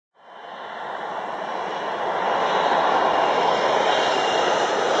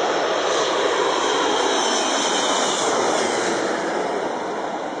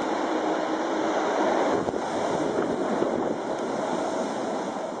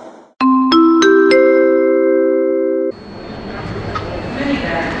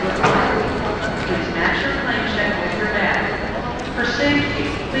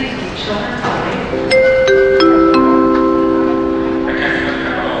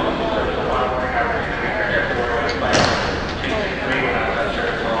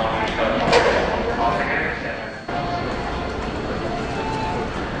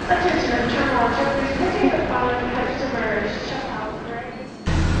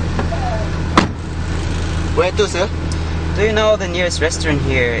Where to, sir? Do you know the nearest restaurant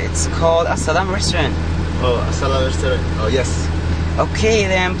here? It's called Assalam Restaurant. Oh, Assalam Restaurant. Oh, yes. Okay,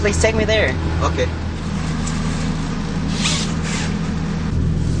 then please take me there. Okay.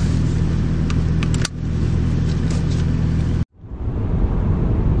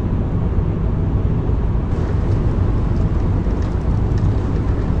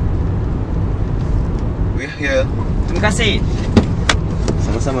 We're here. Terima kasih.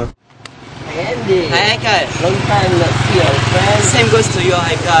 Sama-sama. Hi Andy. Hi, Haikal. Long time not see our friend. Same goes to you,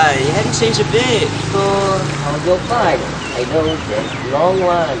 Haikal. You haven't changed a bit. So, how's your flight? I know that's long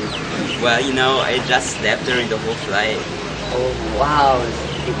one. Well, you know, I just slept during the whole flight. Oh wow,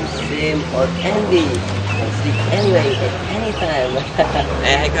 it's the same old Andy. Can sleep anyway at any time.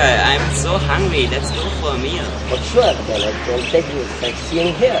 Hey, Haikal, I'm so hungry. Let's go for a meal. For sure, then I can take you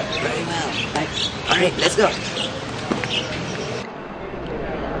sightseeing here. Very well. Alright, let's go.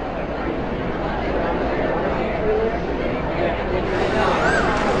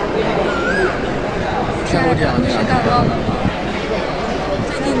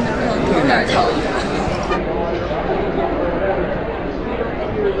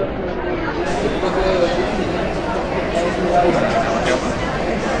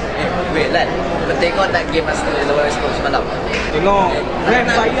 Wait, Lan. Kau tengok tak game Arsenal Spurs semalam? Tengok. Menang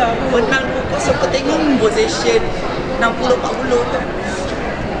menang 2-0. Kau tengok possession 60-40 tu.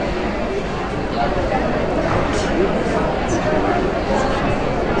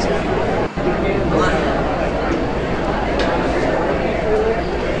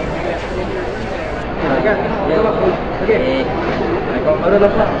 Okey. Kau baru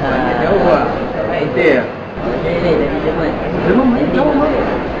lepas. Jauh ah. Betul ya. Okey, dari Jerman. Jerman jauh mana?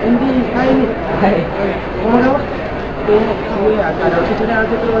 Andy, hai ni. Hai. Orang mana? Tengok kue ada kita ni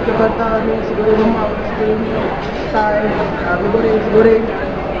ada macam bantal ni, nasi goreng lemak, nasi goreng sai, nasi goreng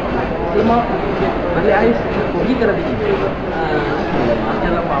lemak, balik ais, kopi ke tadi?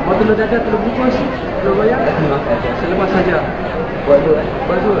 Yang lemak. Mau telur dadah, telur bungkus, telur bayar? Selemak saja. Buat dua.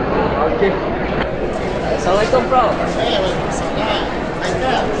 Okey. Assalamualaikum, Bro.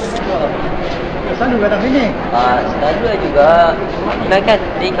 Selalu datang sini. Selalu juga. Kenalkan,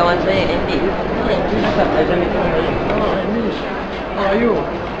 ni kawan saya, Andy. How are you?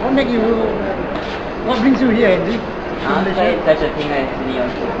 What brings you here, Andy? Saya tinggal di sini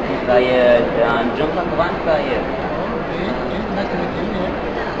untuk saya dan jumpa kawan saya.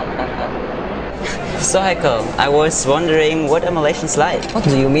 So, Haikal, I was wondering what a Malaysian's like. What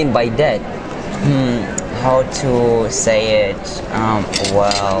do you mean by that? How to say it?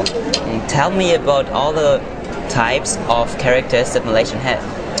 Well, tell me about all the types of characters that Malaysian have.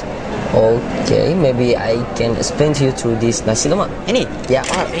 Okay, maybe I can explain to you through this nasi lemak. Ini? Yeah.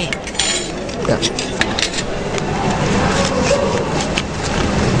 Alright. Yeah.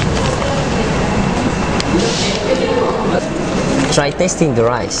 Try tasting the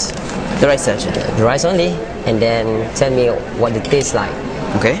rice. The rice section. The rice only, and then tell me what it tastes like.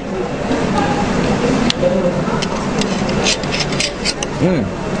 Okay.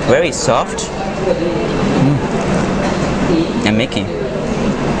 Very soft. And milky.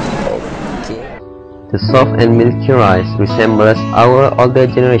 Okay. The soft and milky rice resembles our older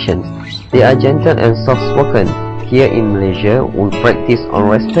generations. They are gentle and soft-spoken. Here in Malaysia, we practice on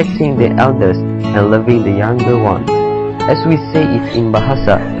respecting the elders and loving the younger ones. As we say it in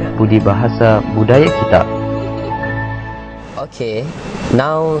bahasa, budi bahasa budaya kita. Okay,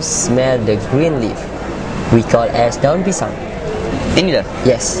 now smell the green leaf. We call as daun pisang. Ini dah.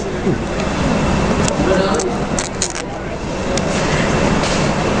 Yes.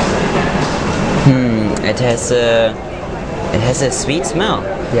 It has a sweet smell.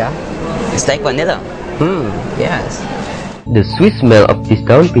 Yeah. It's like vanilla. Yes. The sweet smell of this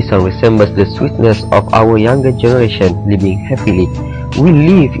daun pisang resembles the sweetness of our younger generation living happily. We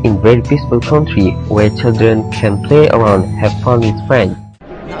live in very peaceful country where children can play around, have fun with friends.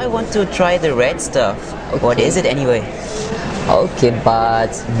 Now I want to try the red stuff. What is it anyway? Okay,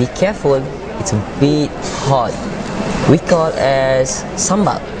 but be careful. It's a bit hot. We call as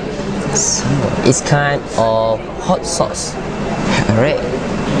sambal. It's kind of hot sauce. Alright.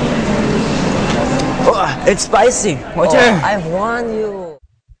 Oh, it's spicy. Watch out. I warn you.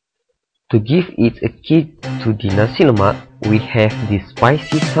 To give it a kick to the nasi lemak, we have this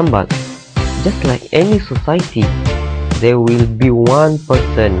spicy sambal. Just like any society, there will be one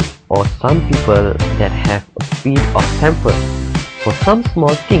person or some people that have a bit of temper. For some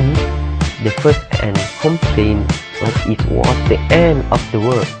small things, the first and complain like it was the end of the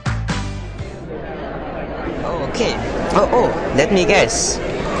world. Oh, okay. Oh, let me guess.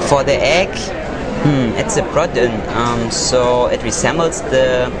 For the egg, it's a protein. So it resembles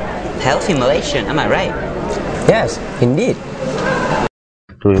the healthy Malaysian. Am I right? Yes, indeed.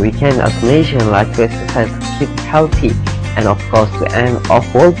 To weekend as nation like to exercise to keep healthy, and of course to end off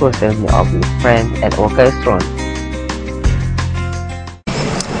world person of with friends at work restaurant.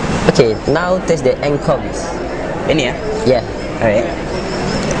 Okay, now taste the anchovies. Ini ya? Yeah. Alright.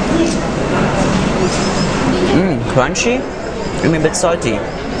 Crunchy, and a bit salty.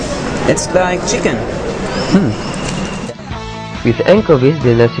 It's like chicken. With anchovies,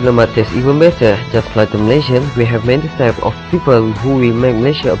 the nasi lemak tastes even better. Just like the Malaysian, we have many types of people who will make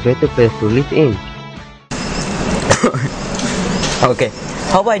Malaysia a better place to live in. Okay,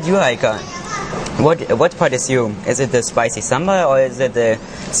 how about you, Aika? What part is you? Is it the spicy sambal or is it the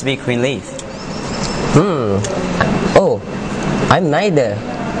sweet green leaf? Oh, I'm neither.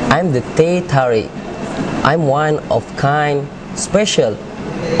 I'm the teh tarik. I'm one of kind, special,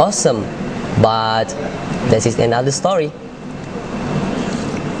 awesome, but that is another story.